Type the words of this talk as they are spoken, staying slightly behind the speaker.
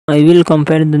I will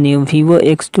compare the new Vivo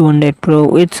X200 Pro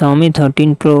with Xiaomi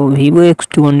 13 Pro. Vivo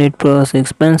X200 Pro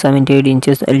 6.78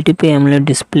 inches LTP AMOLED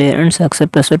display and success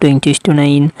ratio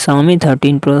 20:9. Xiaomi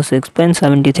 13 Pro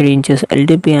 6.73 inches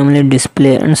LTP AMOLED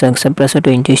display and success ratio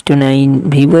 20:9.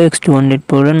 Vivo X200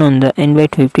 Pro run on the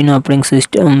Android 15 operating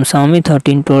system. Xiaomi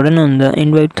 13 Pro run on the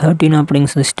Android 13 operating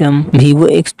system. Vivo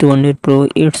X200 Pro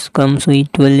it comes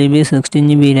with 12GB,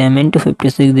 16GB RAM and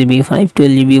 256GB,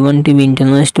 512GB, 1TB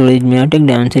internal storage, MediaTek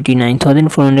Dimensity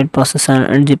 9400 processor,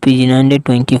 8GB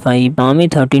 925. Xiaomi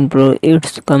 13 Pro it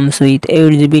comes with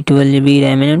 8GB, 12GB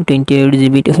RAM and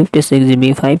 28GB,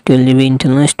 256GB, 512GB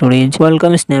internal storage,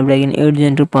 Qualcomm Snapdragon 8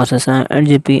 Gen 2 processor,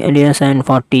 8GB and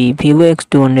 740. Vivo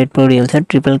X200 Pro real set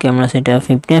triple camera setup,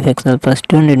 50MP plus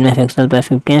 200MP plus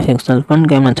 50MP, front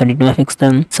camera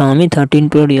 32MP. Xiaomi 13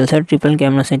 Pro real set triple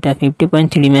camera setup,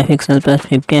 50.3MP plus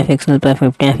 50MP plus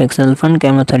 50MP, front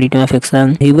camera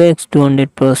 32MP. Vivo X200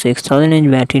 Pro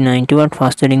 6000mAh battery, 90W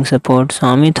fast charging support.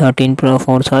 Xiaomi 13 Pro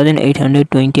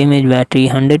 4820mAh battery,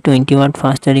 120W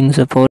fast charging support.